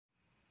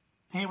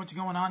Hey, what's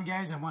going on,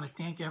 guys? I want to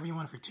thank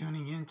everyone for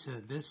tuning in to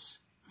this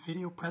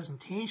video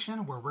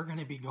presentation where we're going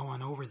to be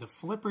going over the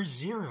Flipper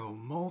Zero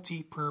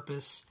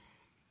multi-purpose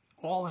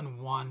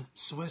all-in-one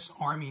Swiss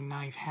Army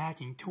knife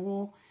hacking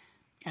tool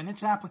and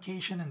its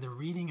application in the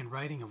reading and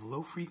writing of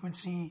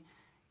low-frequency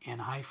and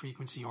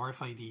high-frequency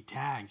RFID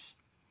tags.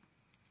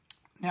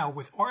 Now,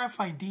 with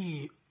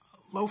RFID,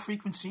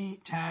 low-frequency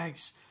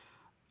tags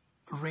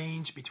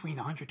range between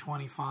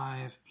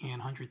 125 and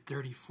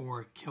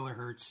 134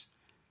 kilohertz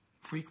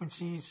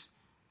frequencies,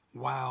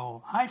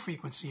 while high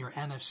frequency or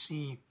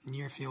NFC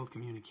near field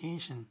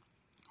communication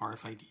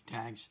RFID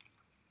tags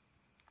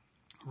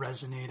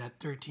resonate at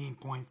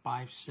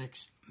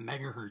 13.56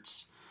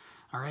 megahertz.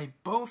 All right,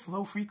 both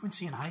low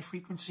frequency and high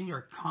frequency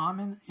are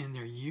common in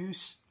their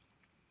use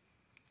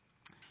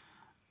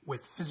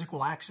with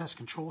physical access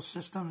control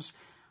systems.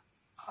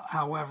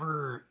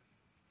 However,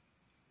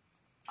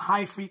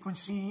 high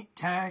frequency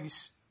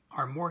tags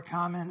are more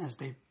common as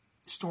they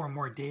store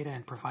more data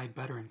and provide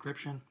better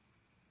encryption.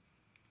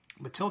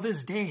 But till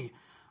this day,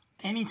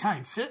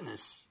 Anytime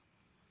Fitness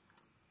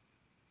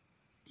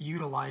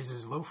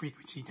utilizes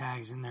low-frequency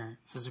tags in their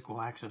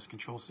physical access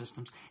control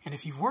systems. And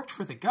if you've worked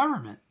for the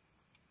government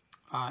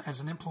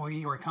as an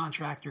employee or a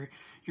contractor,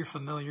 you're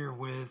familiar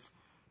with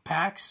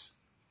PACs,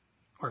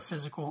 or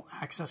physical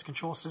access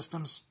control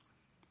systems,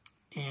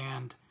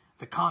 and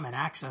the Common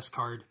Access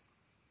Card,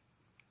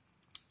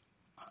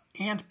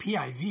 and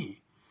PIV,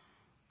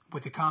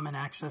 with the Common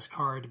Access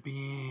Card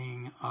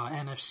being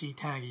NFC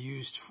tag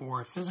used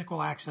for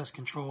physical access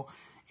control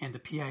and the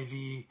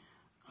PIV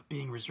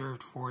being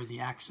reserved for the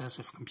access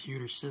of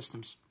computer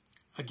systems.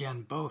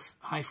 Again, both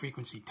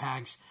high-frequency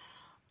tags,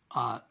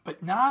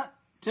 but not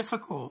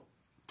difficult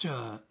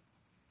to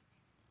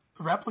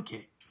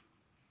replicate.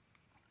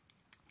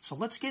 So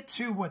let's get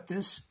to what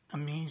this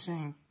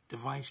amazing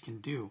device can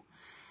do.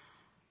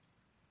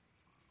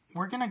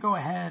 We're going to go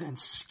ahead and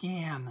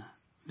scan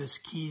this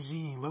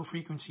KeyZ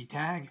low-frequency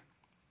tag.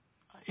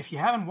 If you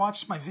haven't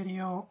watched my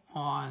video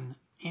on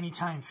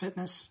Anytime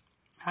Fitness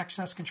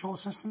access control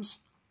systems,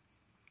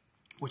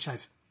 which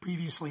I've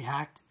previously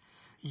hacked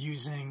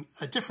using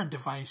a different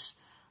device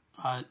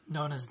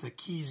known as the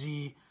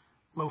KeyZ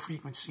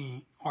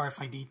low-frequency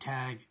RFID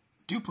tag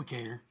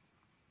duplicator,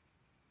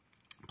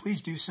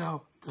 please do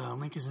so. The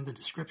link is in the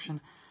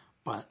description.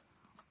 But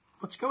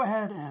let's go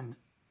ahead and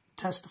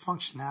test the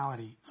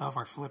functionality of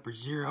our Flipper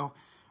Zero.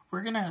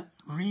 We're going to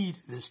read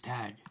this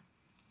tag.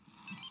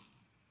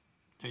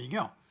 There you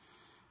go.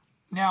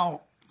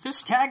 Now,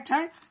 this tag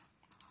type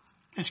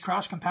is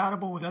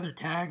cross-compatible with other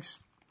tags.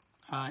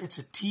 It's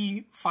a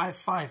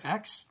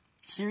T55X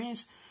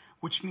series,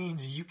 which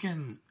means you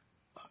can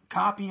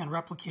copy and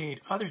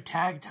replicate other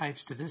tag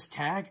types to this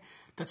tag.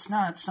 That's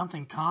not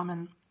something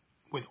common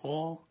with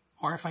all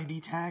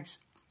RFID tags,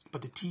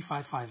 but the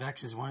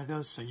T55X is one of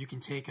those, so you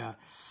can take a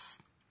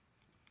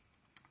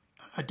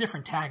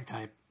different tag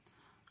type,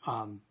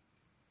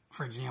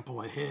 for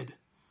example, a HID,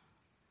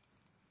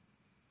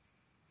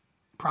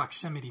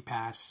 proximity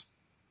pass,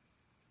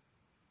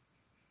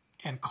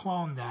 and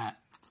clone that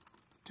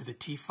to the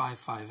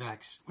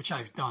T55X, which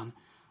I've done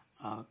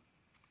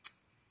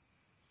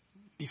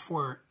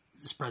before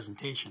this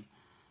presentation.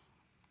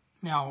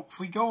 Now, if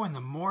we go in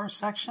the More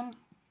section,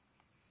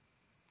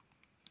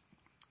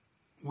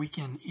 we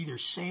can either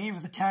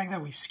save the tag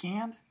that we've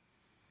scanned,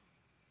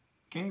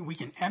 okay, we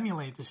can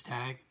emulate this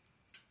tag,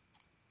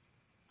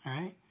 all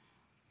right,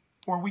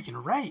 or we can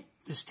write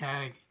this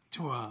tag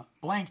to a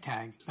blank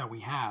tag that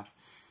we have.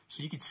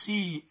 So you can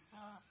see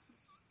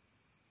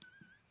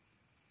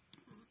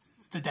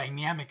the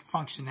dynamic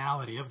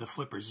functionality of the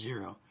Flipper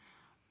Zero.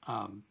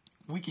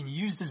 We can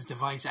use this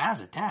device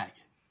as a tag.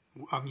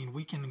 I mean,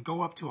 we can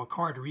go up to a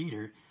card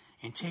reader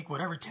and take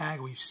whatever tag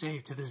we've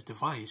saved to this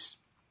device,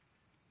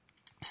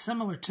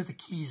 similar to the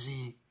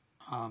KeyZ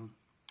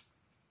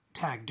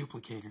tag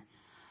duplicator.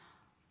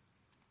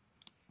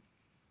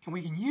 And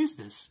we can use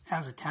this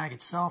as a tag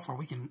itself, or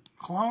we can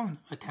clone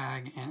a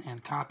tag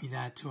and copy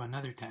that to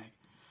another tag.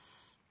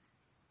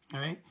 All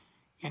right?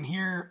 And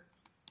here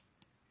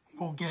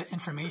we'll get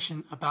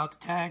information about the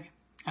tag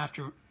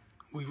after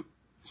we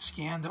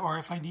scan the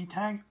RFID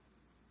tag.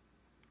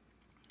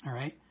 All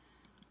right?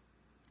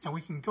 And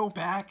we can go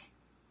back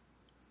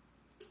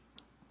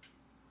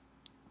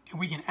and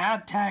we can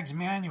add tags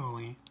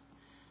manually.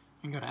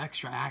 We can go to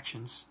Extra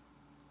Actions.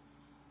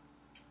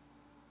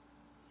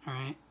 All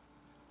right?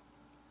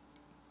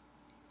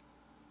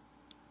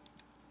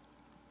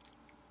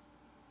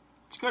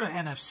 Let's go to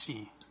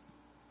NFC.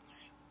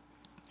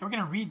 We're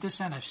going to read this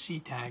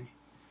NFC tag.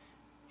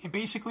 And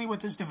basically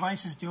what this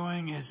device is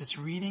doing is it's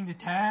reading the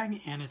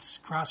tag and it's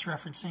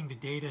cross-referencing the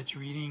data it's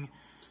reading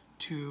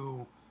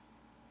to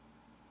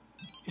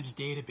its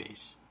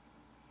database.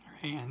 All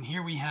right, and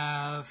here we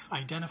have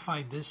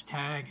identified this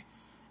tag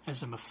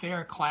as a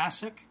Mafair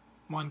Classic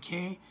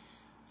 1K.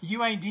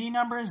 UID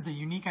number is the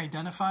unique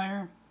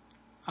identifier.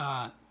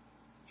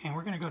 And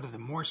we're going to go to the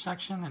More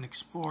section and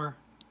explore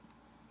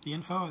the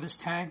info of this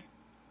tag,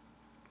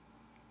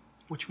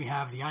 which we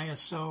have the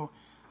ISO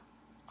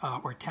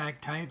or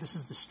tag type. This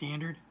is the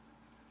standard.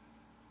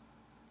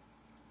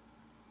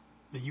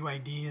 The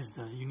UID is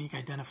the unique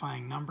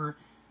identifying number.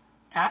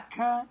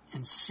 ATCA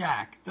and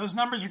SAC, those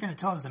numbers are going to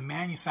tell us the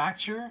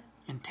manufacturer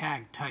and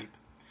tag type.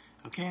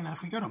 Okay, and then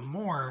if we go to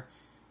more,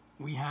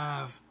 we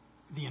have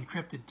the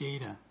encrypted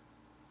data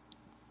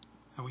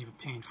that we've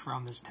obtained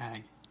from this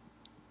tag.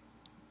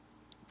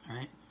 All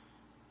right,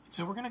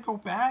 so we're going to go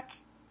back,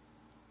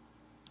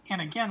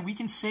 and again, we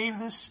can save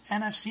this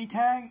NFC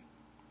tag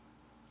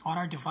on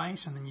our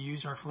device and then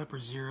use our Flipper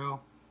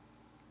 0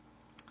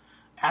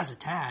 as a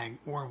tag,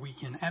 or we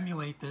can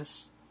emulate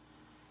this,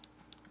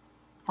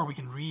 or we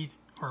can read,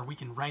 or we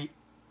can write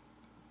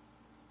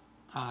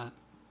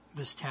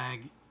this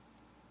tag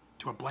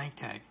to a blank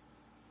tag.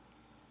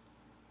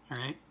 All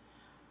right.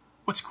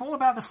 What's cool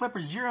about the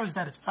Flipper 0 is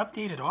that it's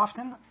updated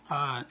often,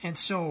 and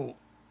so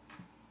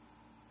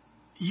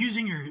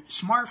using your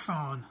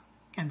smartphone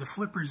and the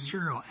Flipper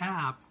 0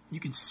 app, you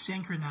can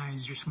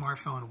synchronize your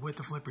smartphone with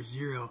the Flipper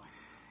 0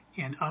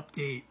 and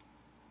update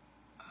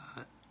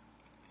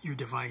your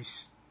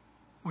device,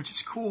 which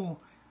is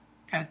cool.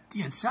 At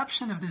the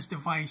inception of this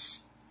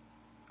device,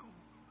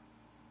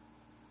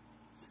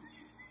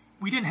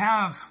 we didn't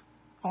have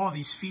all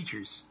these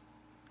features.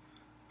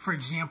 For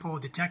example,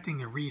 detecting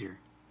the reader.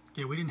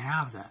 Okay, we didn't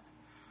have that.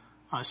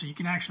 So you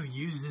can actually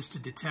use this to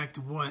detect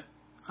what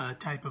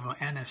type of an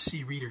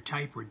NFC reader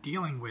type we're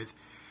dealing with.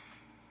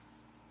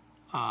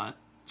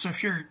 So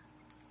if you're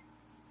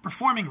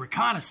performing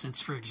reconnaissance,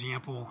 for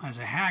example, as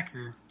a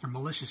hacker or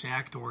malicious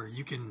actor,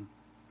 you can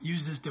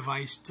use this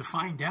device to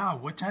find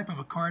out what type of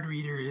a card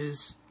reader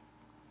is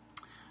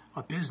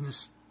a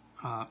business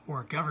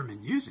or a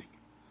government using.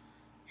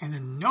 And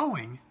then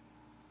knowing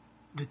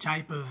the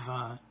type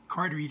of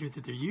card reader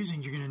that they're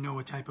using, you're going to know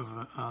what type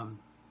of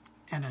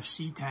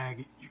NFC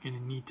tag you're going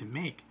to need to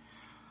make.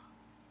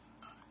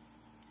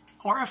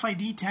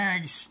 RFID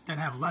tags that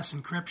have less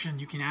encryption,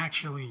 you can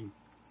actually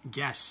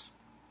guess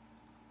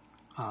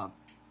a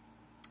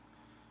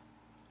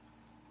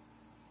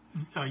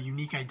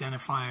unique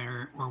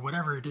identifier or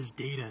whatever it is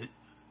data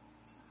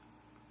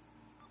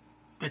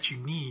that you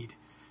need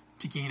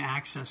to gain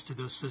access to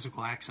those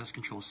physical access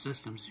control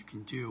systems. You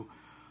can do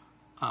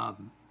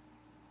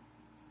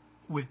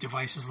with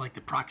devices like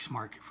the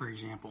Proxmark, for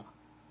example,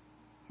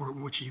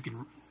 which you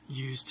can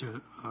use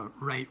to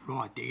write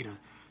raw data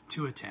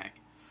to a tag.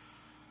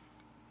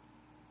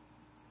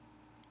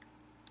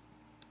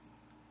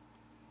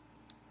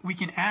 We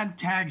can add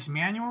tags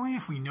manually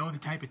if we know the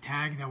type of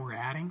tag that we're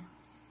adding,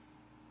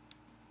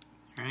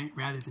 right?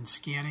 Rather than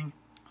scanning.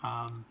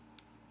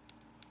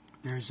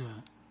 There's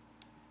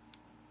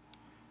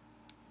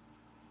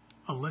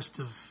a list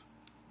of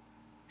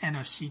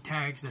NFC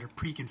tags that are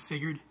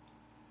pre-configured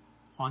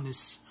on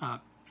this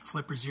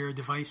Flipper 0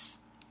 device.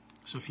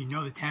 So if you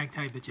know the tag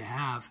type that you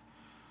have,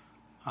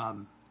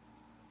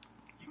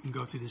 you can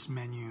go through this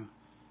menu,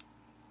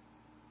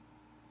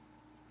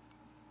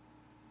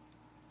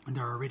 and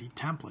there are already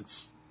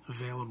templates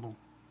available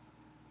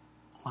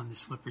on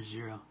this Flipper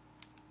 0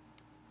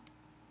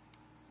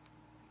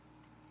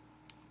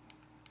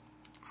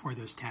 for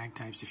those tag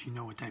types if you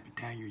know what type of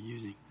tag you're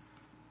using.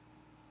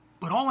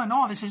 But all in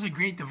all, this is a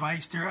great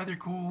device. There are other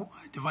cool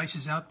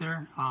devices out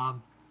there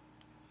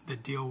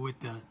that deal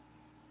with the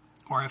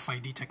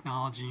RFID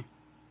technology,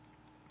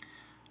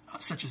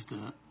 such as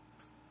the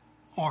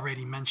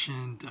already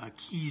mentioned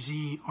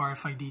Key-Z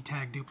RFID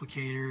tag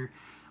duplicator.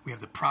 We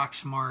have the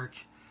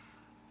Proxmark,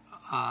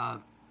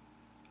 and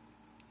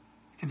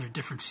there are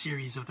different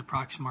series of the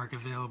Proxmark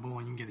available,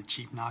 and you can get the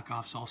cheap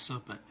knockoffs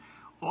also. But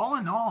all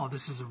in all,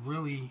 this is a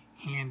really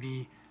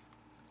handy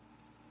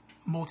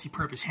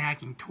multi-purpose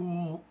hacking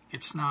tool.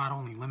 It's not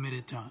only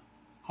limited to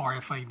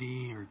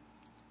RFID or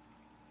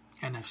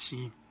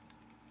NFC,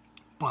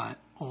 but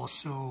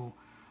also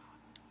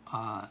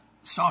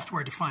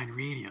software-defined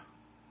radio.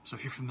 So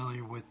if you're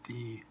familiar with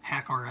the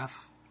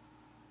HackRF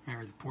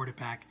or the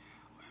PortaPack,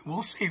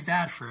 we'll save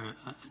that for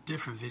a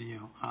different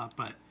video.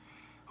 But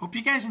hope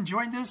you guys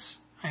enjoyed this,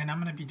 and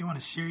I'm going to be doing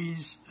a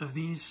series of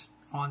these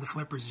on the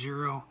Flipper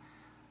 0.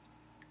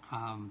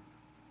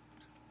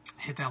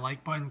 Hit that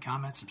like button,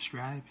 comment,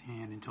 subscribe,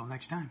 and until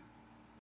next time.